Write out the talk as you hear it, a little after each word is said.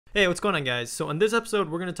Hey, what's going on, guys? So on this episode,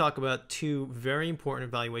 we're going to talk about two very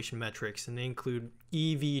important valuation metrics, and they include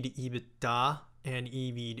EV to EBITDA and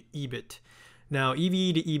EV to EBIT. Now,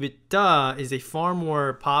 EV to EBITDA is a far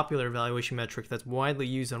more popular valuation metric that's widely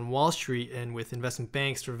used on Wall Street and with investment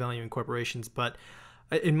banks for valuing corporations. But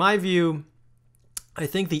in my view, I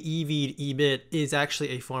think the EV to EBIT is actually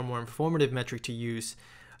a far more informative metric to use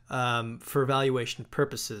for valuation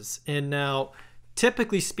purposes. And now,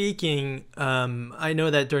 typically speaking, I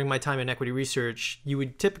know that during my time in equity research, you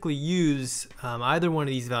would typically use either one of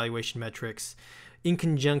these valuation metrics in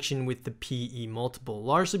conjunction with the PE multiple,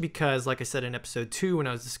 largely because, like I said in episode 2 when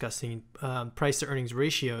I was discussing price to earnings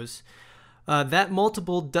ratios, that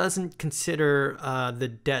multiple doesn't consider the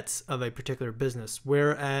debts of a particular business,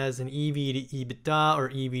 whereas an EV to EBITDA or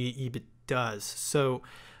EV to EBIT does. So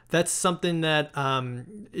that's something that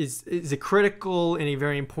is a critical and a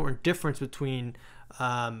very important difference between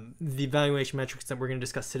the valuation metrics that we're going to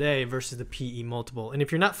discuss today versus the PE multiple. And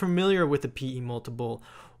if you're not familiar with the PE multiple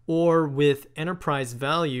or with enterprise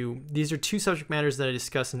value, these are two subject matters that I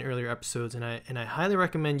discussed in earlier episodes, and I highly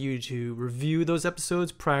recommend you to review those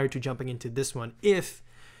episodes prior to jumping into this one if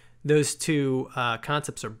those two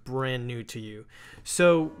concepts are brand new to you.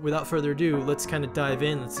 So without further ado, let's kind of dive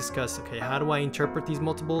in. Let's discuss, okay, how do I interpret these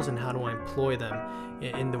multiples and how do I employ them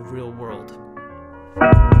in the real world?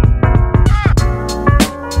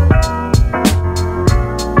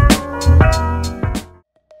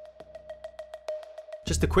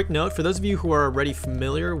 Just a quick note, for those of you who are already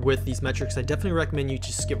familiar with these metrics, I definitely recommend you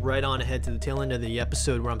to skip right on ahead to the tail end of the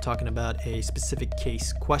episode where I'm talking about a specific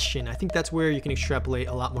case question. I think that's where you can extrapolate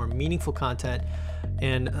a lot more meaningful content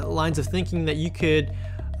and lines of thinking that you could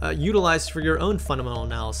utilize for your own fundamental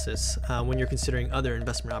analysis when you're considering other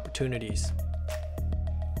investment opportunities.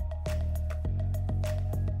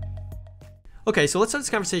 Okay, so let's start this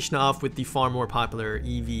conversation off with the far more popular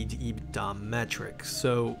EV to EBITDA metric.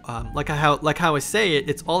 So like how I say it,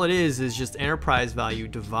 it's all it is just enterprise value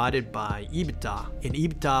divided by EBITDA. And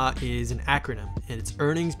EBITDA is an acronym, and it's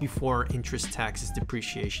earnings before interest, taxes,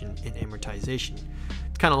 depreciation, and amortization.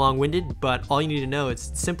 It's kind of long-winded, but all you need to know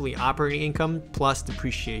is simply operating income plus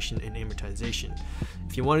depreciation and amortization.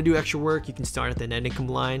 If you want to do extra work, you can start at the net income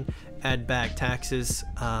line, add back taxes,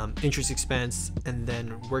 interest expense, and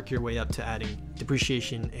then work your way up to adding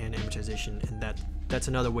depreciation and amortization, and that's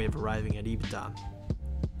another way of arriving at EBITDA.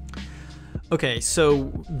 Okay,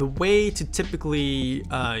 so the way to typically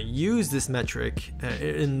use this metric,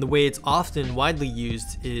 and the way it's often widely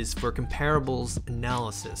used, is for comparables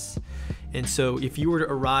analysis. And so if you were to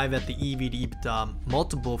arrive at the EV to EBITDA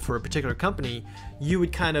multiple for a particular company, you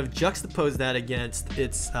would kind of juxtapose that against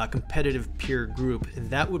its competitive peer group, and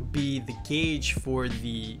that would be the gauge for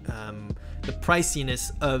the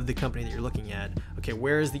priciness of the company that you're looking at. Okay,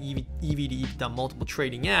 where is the EV to EBITDA multiple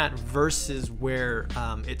trading at versus where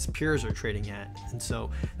its peers are trading at? And so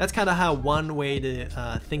that's kind of how one way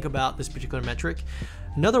to think about this particular metric.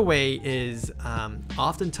 Another way is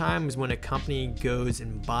oftentimes when a company goes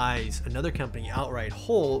and buys another company outright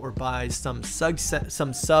whole or buys some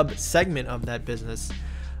sub-segment of that business,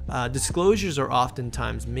 disclosures are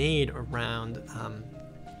oftentimes made around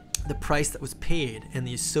the price that was paid and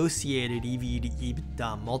the associated EV to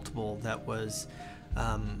EBITDA multiple that was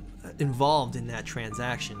involved in that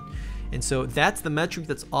transaction. And so that's the metric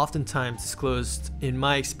that's oftentimes disclosed, in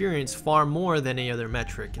my experience, far more than any other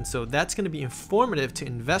metric. And so that's going to be informative to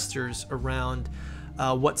investors around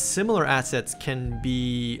what similar assets can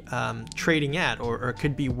be trading at or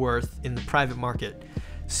could be worth in the private market.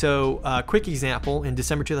 So quick example, in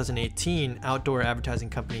December 2018, outdoor advertising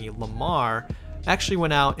company Lamar actually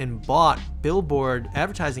went out and bought billboard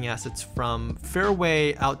advertising assets from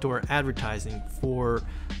Fairway Outdoor Advertising for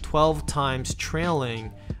 12 times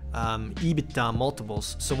trailing EBITDA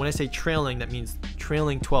multiples. So when I say trailing, that means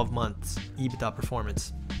trailing 12 months EBITDA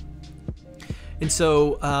performance. And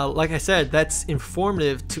so, like I said, that's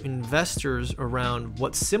informative to investors around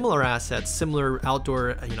what similar assets, similar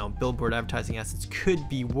outdoor, billboard advertising assets could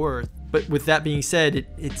be worth. But with that being said,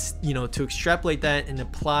 it's to extrapolate that and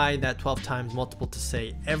apply that 12 times multiple to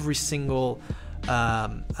say every single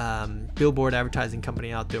billboard advertising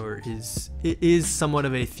company out there is somewhat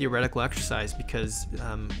of a theoretical exercise, because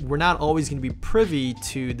we're not always going to be privy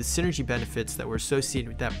to the synergy benefits that were associated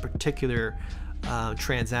with that particular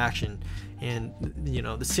transaction. And the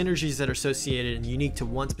synergies that are associated and unique to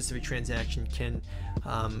one specific transaction can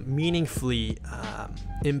meaningfully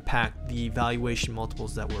impact the valuation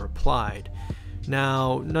multiples that were applied.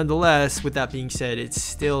 Now, nonetheless, with that being said, it's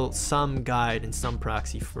still some guide and some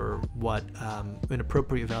proxy for what an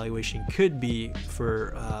appropriate valuation could be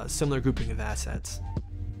for a similar grouping of assets.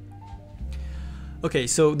 Okay,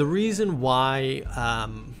 so the reason why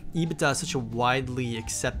EBITDA is such a widely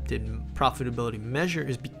accepted profitability measure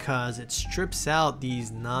is because it strips out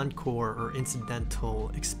these non-core or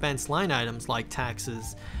incidental expense line items like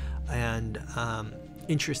taxes and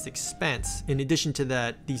interest expense. In addition to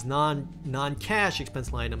that, these non-cash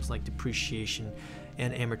expense line items like depreciation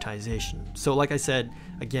and amortization. So like I said,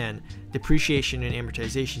 again, depreciation and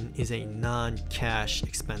amortization is a non-cash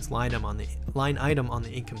expense line item on the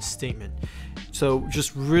income statement. So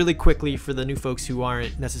just really quickly for the new folks who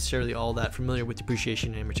aren't necessarily all that familiar with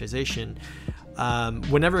depreciation and amortization,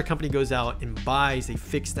 whenever a company goes out and buys a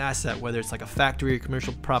fixed asset, whether it's like a factory or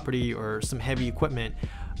commercial property or some heavy equipment,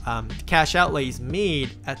 the cash outlay is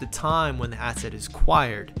made at the time when the asset is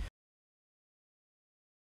acquired.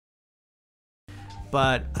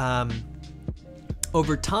 But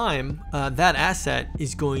over time, that asset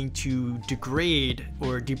is going to degrade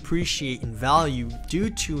or depreciate in value due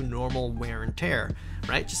to normal wear and tear,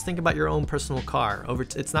 right? Just think about your own personal car.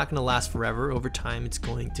 It's not going to last forever. Over time, it's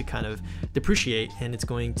going to kind of depreciate and it's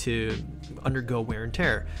going to undergo wear and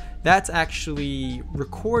tear. That's actually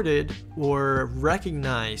recorded or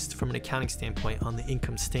recognized from an accounting standpoint on the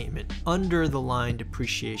income statement under the line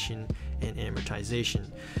depreciation and amortization.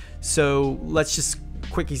 So let's just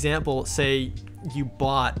quick example, say you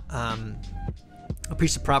bought a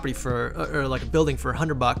piece of property or like a building for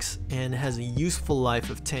 $100 and it has a useful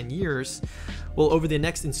life of 10 years. Well, over the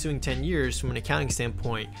next ensuing 10 years, from an accounting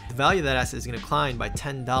standpoint, the value of that asset is going to decline by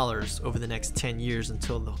 $10 over the next 10 years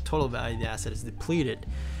until the total value of the asset is depleted.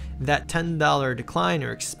 That $10 decline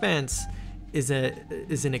or expense is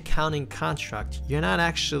an accounting construct. You're not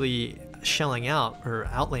actually shelling out or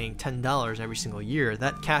outlaying $10 every single year.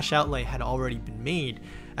 That cash outlay had already been made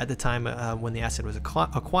at the time when the asset was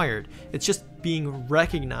acquired. It's just being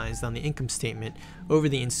recognized on the income statement over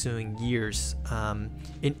the ensuing years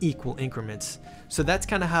in equal increments. So that's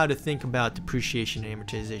kind of how to think about depreciation and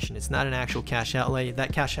amortization. It's not an actual cash outlay.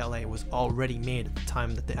 That cash outlay was already made at the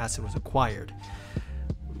time that the asset was acquired.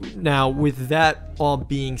 Now, with that all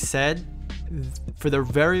being said, for the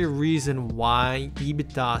very reason why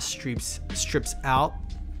EBITDA strips out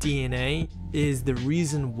D&A is the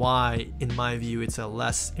reason why, in my view, it's a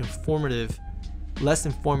less informative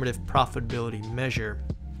profitability measure.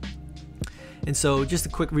 And so just a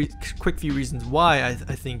quick few reasons why I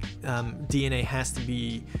think D&A has to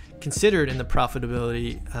be considered in the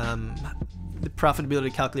profitability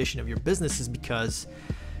calculation of your business is because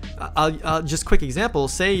I'll just quick example.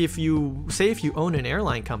 Say if you own an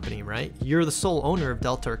airline company, right? You're the sole owner of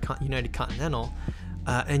Delta or United Continental,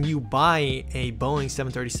 and you buy a Boeing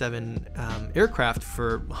 737 aircraft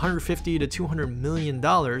for $150 to $200 million.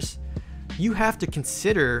 You have to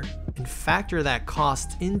consider and factor that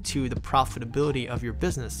cost into the profitability of your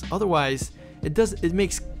business. Otherwise, it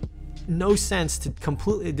makes no sense to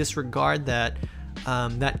completely disregard that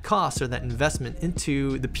cost or that investment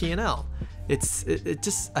into the P&L.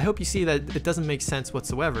 I hope you see that it doesn't make sense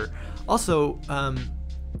whatsoever. Also,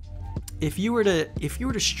 if you were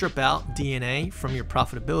to strip out D&A from your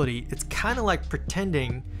profitability, it's kind of like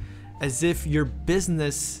pretending as if your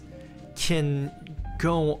business can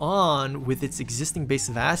go on with its existing base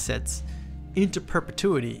of assets into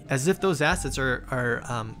perpetuity, as if those assets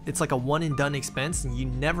are it's like a one and done expense and you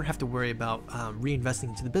never have to worry about reinvesting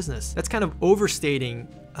into the business. That's kind of overstating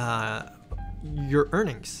your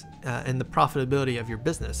earnings and the profitability of your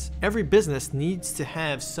business. Every business needs to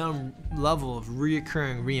have some level of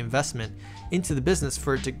recurring reinvestment into the business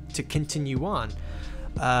for it to continue on.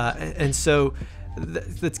 And so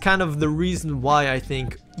that's kind of the reason why I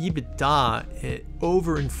think EBITDA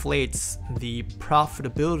overinflates the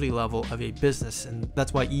profitability level of a business. And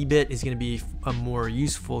that's why EBIT is going to be a more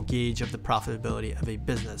useful gauge of the profitability of a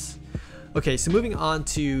business. Okay, so moving on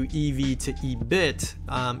to EV to EBIT.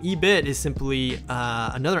 EBIT is simply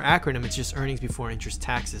another acronym. It's just earnings before interest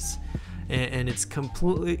taxes. And it's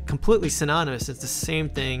completely synonymous. It's the same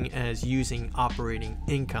thing as using operating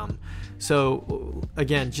income. So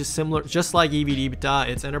again, just like EV to EBITDA,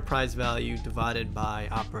 it's enterprise value divided by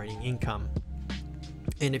operating income.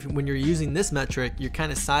 And when you're using this metric, you're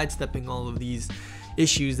kind of sidestepping all of these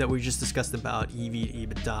issues that we just discussed about EV to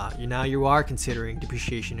EBITDA. Now you are considering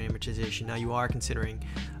depreciation and amortization. Now you are considering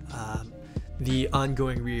the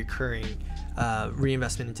ongoing reoccurring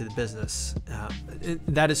reinvestment into the business.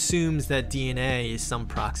 That assumes that D&A is some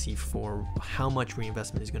proxy for how much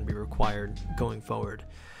reinvestment is going to be required going forward.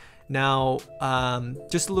 Now,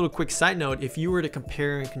 just a little quick side note, if you were to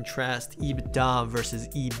compare and contrast EBITDA versus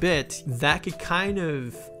EBIT, that could kind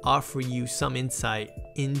of offer you some insight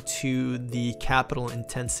into the capital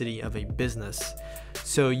intensity of a business.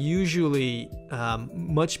 So usually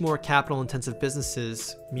much more capital intensive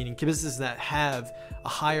businesses, meaning businesses that have a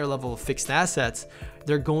higher level of fixed assets,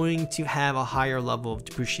 they're going to have a higher level of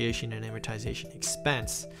depreciation and amortization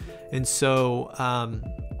expense. And so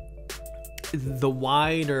the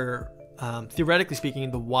wider, theoretically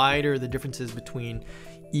speaking, the wider the differences between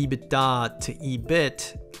EBITDA to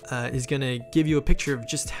EBIT is going to give you a picture of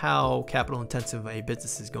just how capital intensive a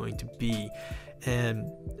business is going to be.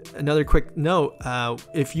 And another quick note,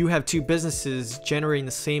 if you have two businesses generating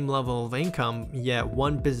the same level of income, yet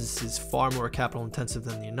one business is far more capital intensive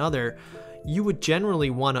than the other, you would generally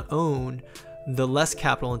want to own the less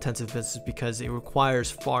capital intensive business because it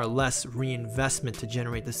requires far less reinvestment to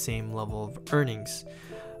generate the same level of earnings.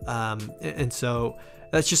 And so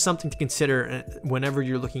that's just something to consider whenever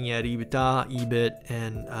you're looking at EBITDA, EBIT,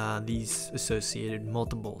 and these associated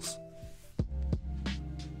multiples.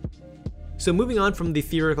 So moving on from the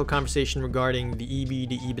theoretical conversation regarding the EV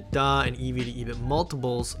to EBITDA and EV to EBIT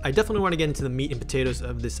multiples, I definitely want to get into the meat and potatoes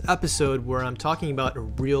of this episode where I'm talking about a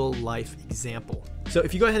real life example. So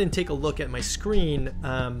if you go ahead and take a look at my screen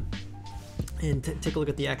and take a look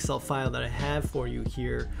at the Excel file that I have for you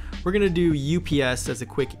here, we're going to do UPS as a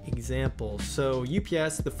quick example. So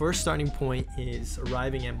UPS, the first starting point is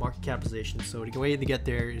arriving at market capitalization. So the way to get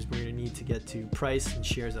there is we're going to need to get to price and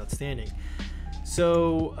shares outstanding.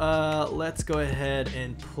 So let's go ahead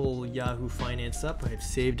and pull Yahoo Finance up. I've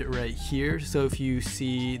saved it right here. So if you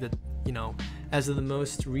see that, you know, as of the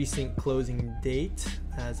most recent closing date,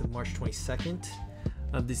 as of March 22nd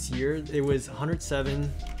of this year, it was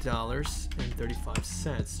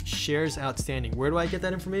 $107.35. Shares outstanding. Where do I get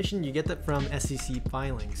that information? You get that from SEC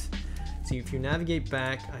filings. So if you navigate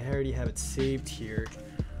back, I already have it saved here.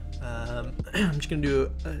 I'm just going to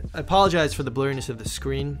do, I apologize for the blurriness of the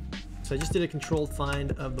screen. So I just did a controlled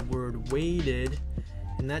find of the word weighted,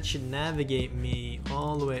 and that should navigate me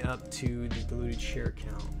all the way up to the diluted share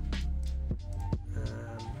count.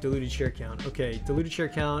 Okay, diluted share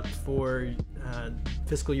count for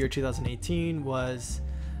fiscal year 2018 was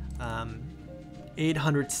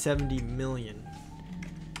 870 million.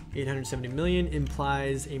 870 million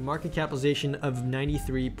implies a market capitalization of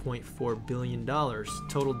 $93.4 billion.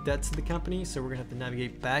 Total debt to the company, so we're gonna have to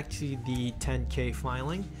navigate back to the 10K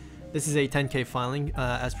filing. This is a 10K filing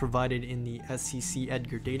as provided in the SEC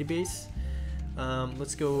Edgar database.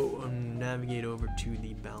 Let's go and navigate over to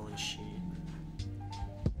the balance sheet.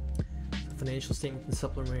 Financial statement and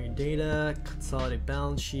supplementary data, consolidated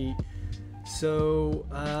balance sheet. So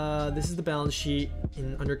this is the balance sheet.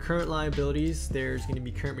 Under current liabilities, there's going to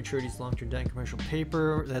be current maturities, long-term debt, and commercial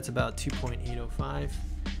paper. That's about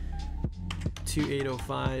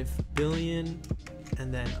 2.805 billion.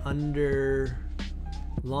 And then under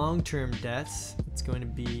long-term debts, it's going to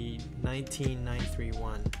be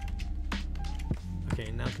 19,931.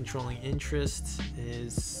 Okay, now controlling interest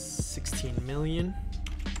is 16 million.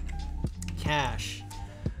 Cash.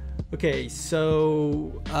 Okay,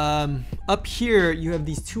 so up here you have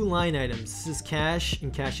these two line items. This is cash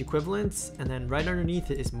and cash equivalents, and then right underneath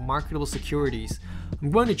it is marketable securities. I'm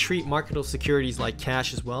going to treat marketable securities like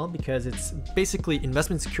cash as well because it's basically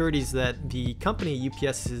investment securities that the company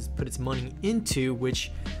UPS has put its money into,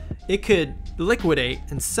 which it could liquidate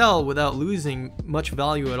and sell without losing much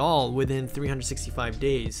value at all within 365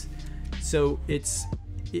 days. So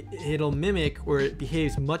it'll mimic, or it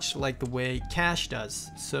behaves much like the way cash does.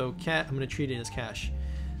 So I'm going to treat it as cash.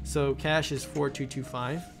 So cash is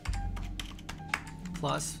 4225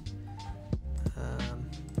 plus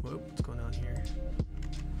what's going on here?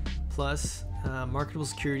 Plus marketable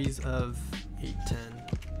securities of 810.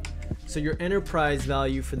 So your enterprise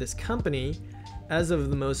value for this company as of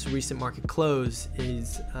the most recent market close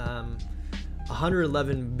is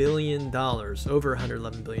 $111 billion, over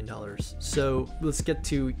 $111 billion. So let's get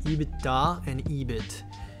to EBITDA and EBIT.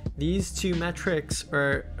 These two metrics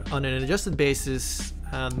are on an adjusted basis.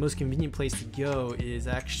 The most convenient place to go is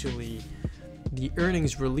actually the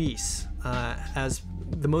earnings release, as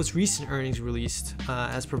the most recent earnings released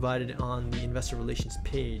as provided on the investor relations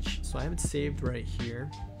page. So I have it saved right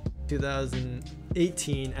here.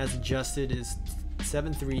 2018 as adjusted is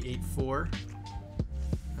 7384.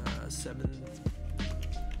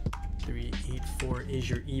 7384 is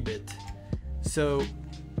your EBIT. So,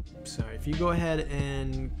 sorry, if you go ahead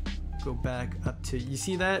and go back up to, you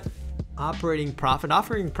see that operating profit.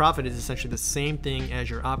 Operating profit is essentially the same thing as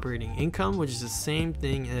your operating income, which is the same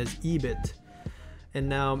thing as EBIT. And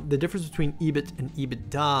now the difference between EBIT and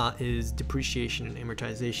EBITDA is depreciation and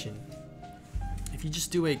amortization. If you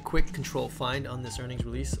just do a quick control find on this earnings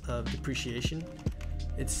release of depreciation,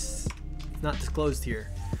 it's not disclosed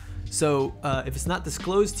here. So if it's not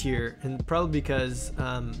disclosed here, and probably because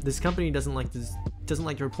this company doesn't like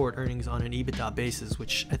to report earnings on an EBITDA basis,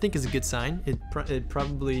 which I think is a good sign. It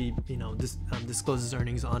probably discloses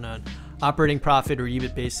earnings on an operating profit or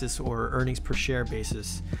EBIT basis or earnings per share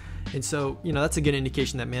basis. And so, that's a good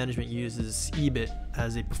indication that management uses EBIT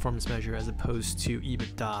as a performance measure as opposed to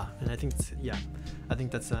EBITDA. And I think,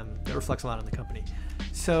 that reflects a lot on the company.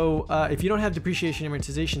 So if you don't have depreciation and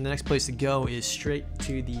amortization, the next place to go is straight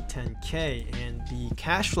to the 10K. And the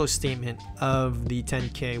cash flow statement of the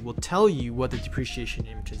 10K will tell you what the depreciation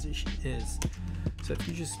and amortization is. So if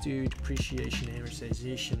you just do depreciation and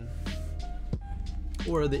amortization,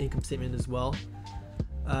 or the income statement as well,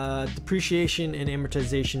 depreciation and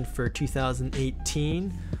amortization for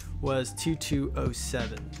 2018 was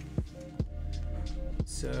 2207.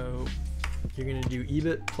 So you're going to do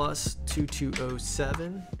EBIT plus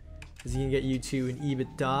 2207 is going to get you to an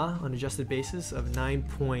EBITDA on adjusted basis of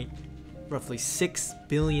roughly $6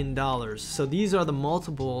 billion. So these are the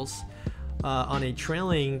multiples on a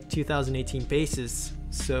trailing 2018 basis,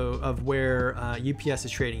 so of where UPS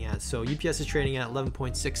is trading at. So UPS is trading at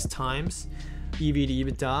 11.6 times EV to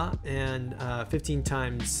EBITDA and 15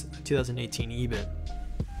 times 2018 EBIT.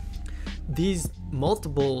 These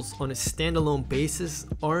multiples on a standalone basis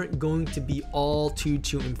aren't going to be all too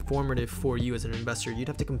informative for you as an investor. You'd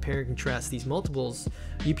have to compare and contrast these multiples,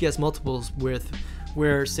 UPS multiples, with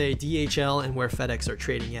where, say, DHL and where FedEx are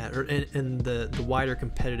trading at, or in the wider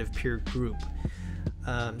competitive peer group.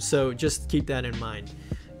 So just keep that in mind.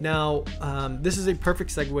 Now, this is a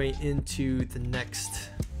perfect segue into the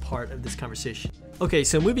next part of this conversation. Okay,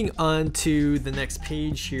 so moving on to the next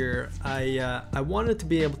page here, I wanted to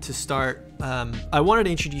be able to start, I wanted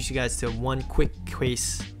to introduce you guys to one quick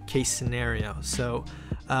case scenario. So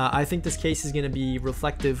I think this case is going to be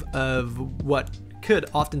reflective of what could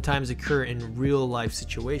oftentimes occur in real life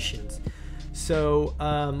situations. So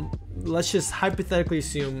let's just hypothetically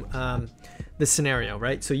assume the scenario,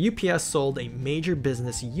 right? So UPS sold a major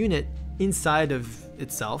business unit inside of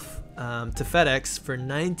itself to FedEx for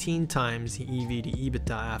 19 times the EV to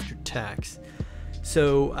EBITDA after tax.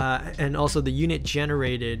 So and also the unit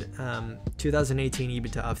generated 2018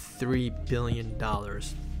 EBITDA of $3 billion.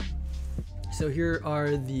 So here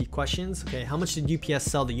are the questions. Okay, how much did UPS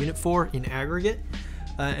sell the unit for in aggregate?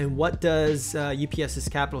 And what does UPS's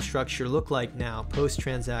capital structure look like now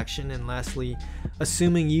post-transaction? And lastly,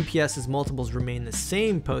 assuming UPS's multiples remain the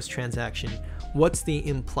same post-transaction, what's the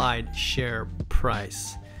implied share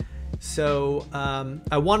price? So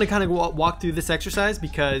I want to kind of walk through this exercise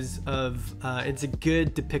because of it's a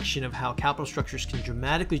good depiction of how capital structures can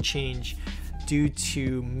dramatically change due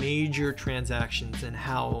to major transactions, and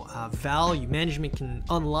how management can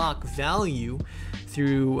unlock value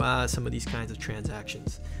through some of these kinds of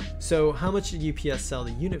transactions. So how much did UPS sell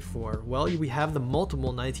the unit for? Well, we have the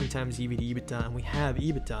multiple 19 times EV to EBITDA, and we have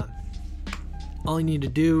EBITDA. All you need to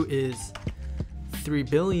do is 3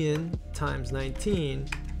 billion times 19.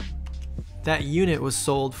 That unit was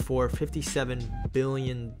sold for $57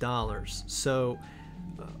 billion. So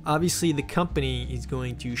obviously the company is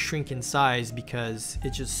going to shrink in size because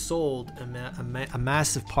it just sold a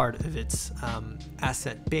massive part of its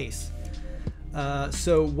asset base.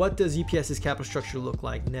 So what does UPS's capital structure look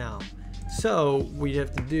like now? So what you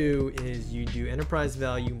have to do is you do enterprise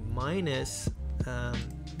value minus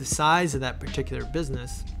the size of that particular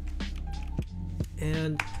business,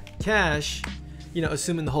 and cash,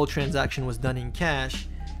 assuming the whole transaction was done in cash,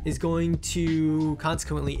 is going to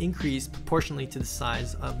consequently increase proportionally to the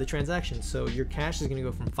size of the transaction. So your cash is going to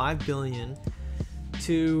go from $5 billion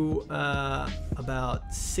to about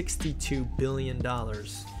 $62 billion.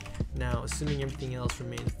 Now, assuming everything else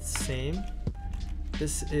remains the same,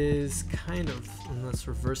 this is kind of, and let's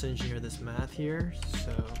reverse engineer this math here.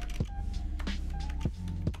 So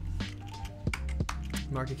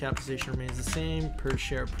market capitalization remains the same, per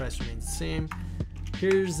share price remains the same.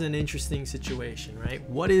 Here's an interesting situation, right?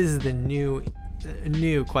 What is the new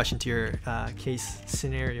question to your case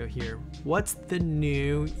scenario here? What's the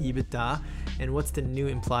new EBITDA and what's the new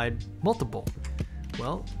implied multiple?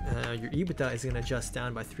 Well, your EBITDA is going to adjust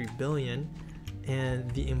down by 3 billion, and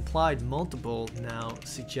the implied multiple now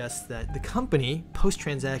suggests that the company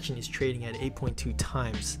post-transaction is trading at 8.2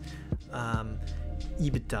 times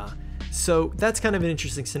EBITDA. So that's kind of an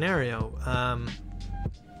interesting scenario.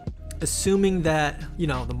 Assuming that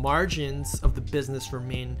the margins of the business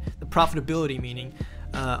remain, the profitability meaning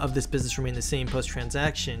of this business remain the same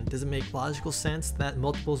post-transaction, does it make logical sense that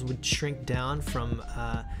multiples would shrink down from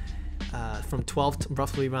 12 to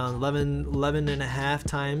roughly around 11 and a half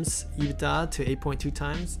times EBITDA to 8.2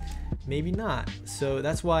 times? Maybe not. So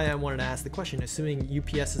that's why I wanted to ask the question, assuming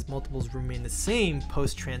UPS's multiples remain the same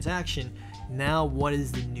post-transaction, now what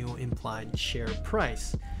is the new implied share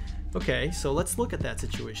price? Okay, so let's look at that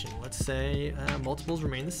situation. Let's say multiples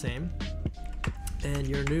remain the same, and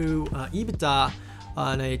your new EBITDA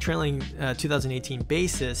on a trailing 2018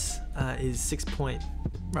 basis is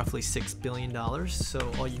roughly $6 billion.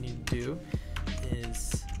 So all you need to do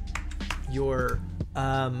is your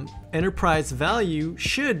enterprise value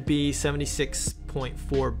should be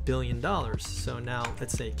 $76.4 billion. So now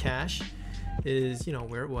let's say cash is,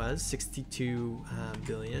 where it was, 62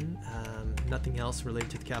 billion. Nothing else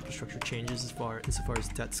related to the capital structure changes insofar as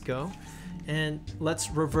debts go. And let's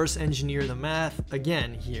reverse engineer the math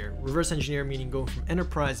again here. Reverse engineer meaning go from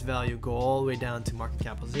enterprise value, go all the way down to market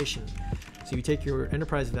capitalization. So you take your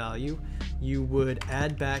enterprise value, you would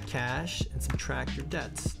add back cash and subtract your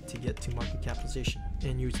debts to get to market capitalization,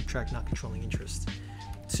 and you would subtract not controlling interest.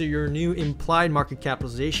 So your new implied market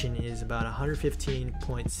capitalization is about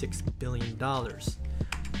 $115.6 billion.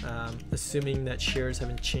 Assuming that shares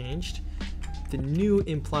haven't changed, the new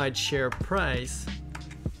implied share price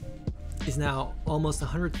is now almost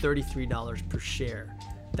 $133 per share.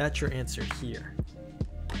 That's your answer here,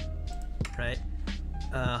 right?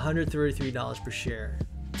 $133 per share.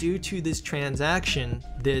 Due to this transaction,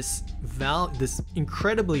 this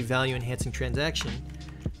incredibly value-enhancing transaction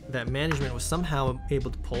that management was somehow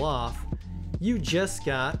able to pull off, you just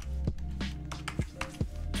got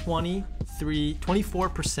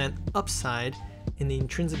 24% upside in the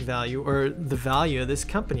intrinsic value, or the value of this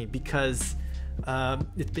company, because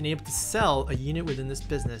it's been able to sell a unit within this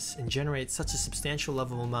business and generate such a substantial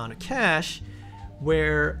level amount of cash,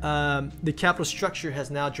 where the capital structure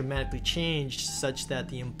has now dramatically changed such that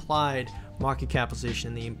the implied market capitalization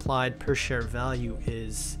and the implied per share value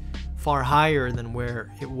is far higher than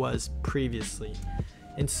where it was previously.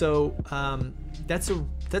 And so that's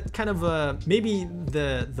kind of maybe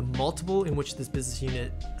the multiple in which this business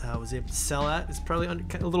unit was able to sell at is probably a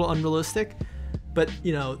little unrealistic. But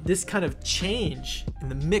this kind of change in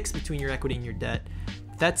the mix between your equity and your debt,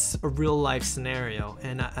 that's a real life scenario.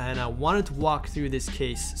 And I wanted to walk through this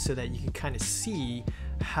case so that you can kind of see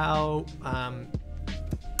how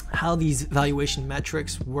these valuation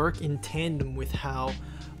metrics work in tandem with how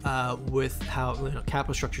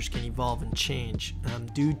capital structures can evolve and change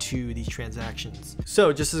due to these transactions.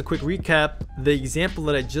 So just as a quick recap, the example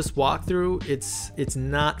that I just walked through, it's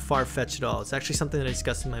not far-fetched at all. It's actually something that I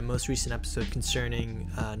discussed in my most recent episode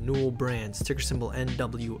concerning Newell Brands, ticker symbol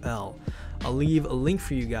NWL. I'll leave a link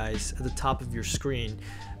for you guys at the top of your screen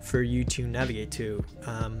for you to navigate to.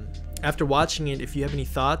 After watching it, if you have any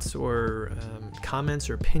thoughts or comments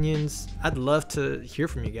or opinions, I'd love to hear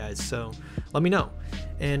from you guys, so let me know.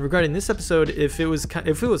 And regarding this episode, if it was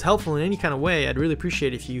helpful in any kind of way, I'd really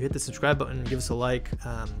appreciate if you hit the subscribe button, give us a like,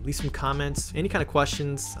 leave some comments, any kind of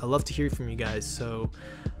questions. I'd love to hear from you guys. So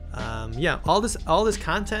yeah, all this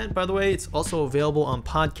content, by the way, it's also available on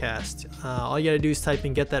podcast. All you gotta do is type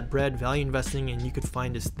in "Get That Bread Value Investing" and you could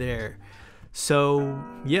find us there. So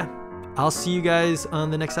yeah, I'll see you guys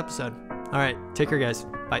on the next episode. All right, take care, guys.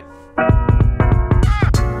 Bye.